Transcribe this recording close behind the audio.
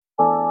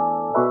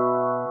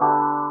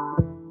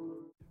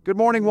Good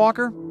morning,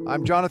 Walker.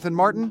 I'm Jonathan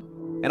Martin.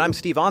 And I'm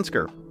Steve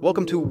Onsker.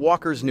 Welcome to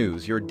Walker's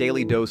News, your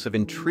daily dose of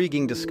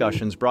intriguing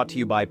discussions brought to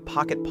you by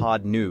Pocket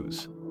Pod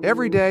News.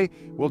 Every day,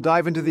 we'll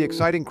dive into the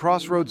exciting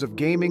crossroads of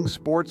gaming,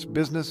 sports,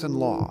 business, and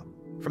law.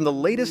 From the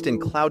latest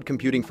in cloud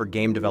computing for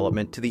game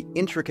development to the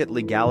intricate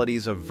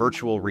legalities of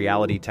virtual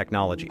reality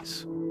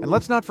technologies. And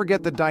let's not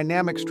forget the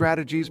dynamic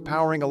strategies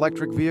powering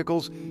electric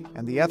vehicles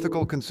and the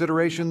ethical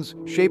considerations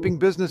shaping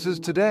businesses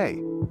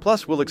today.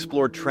 Plus, we'll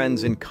explore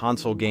trends in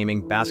console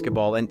gaming,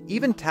 basketball, and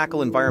even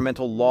tackle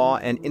environmental law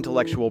and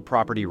intellectual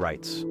property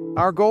rights.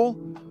 Our goal?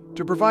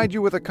 To provide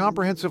you with a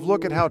comprehensive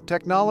look at how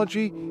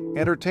technology,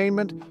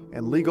 entertainment,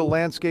 and legal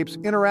landscapes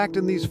interact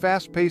in these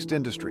fast-paced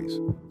industries.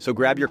 So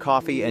grab your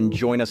coffee and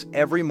join us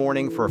every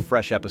morning for a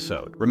fresh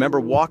episode. Remember,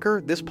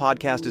 Walker, this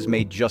podcast is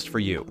made just for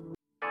you.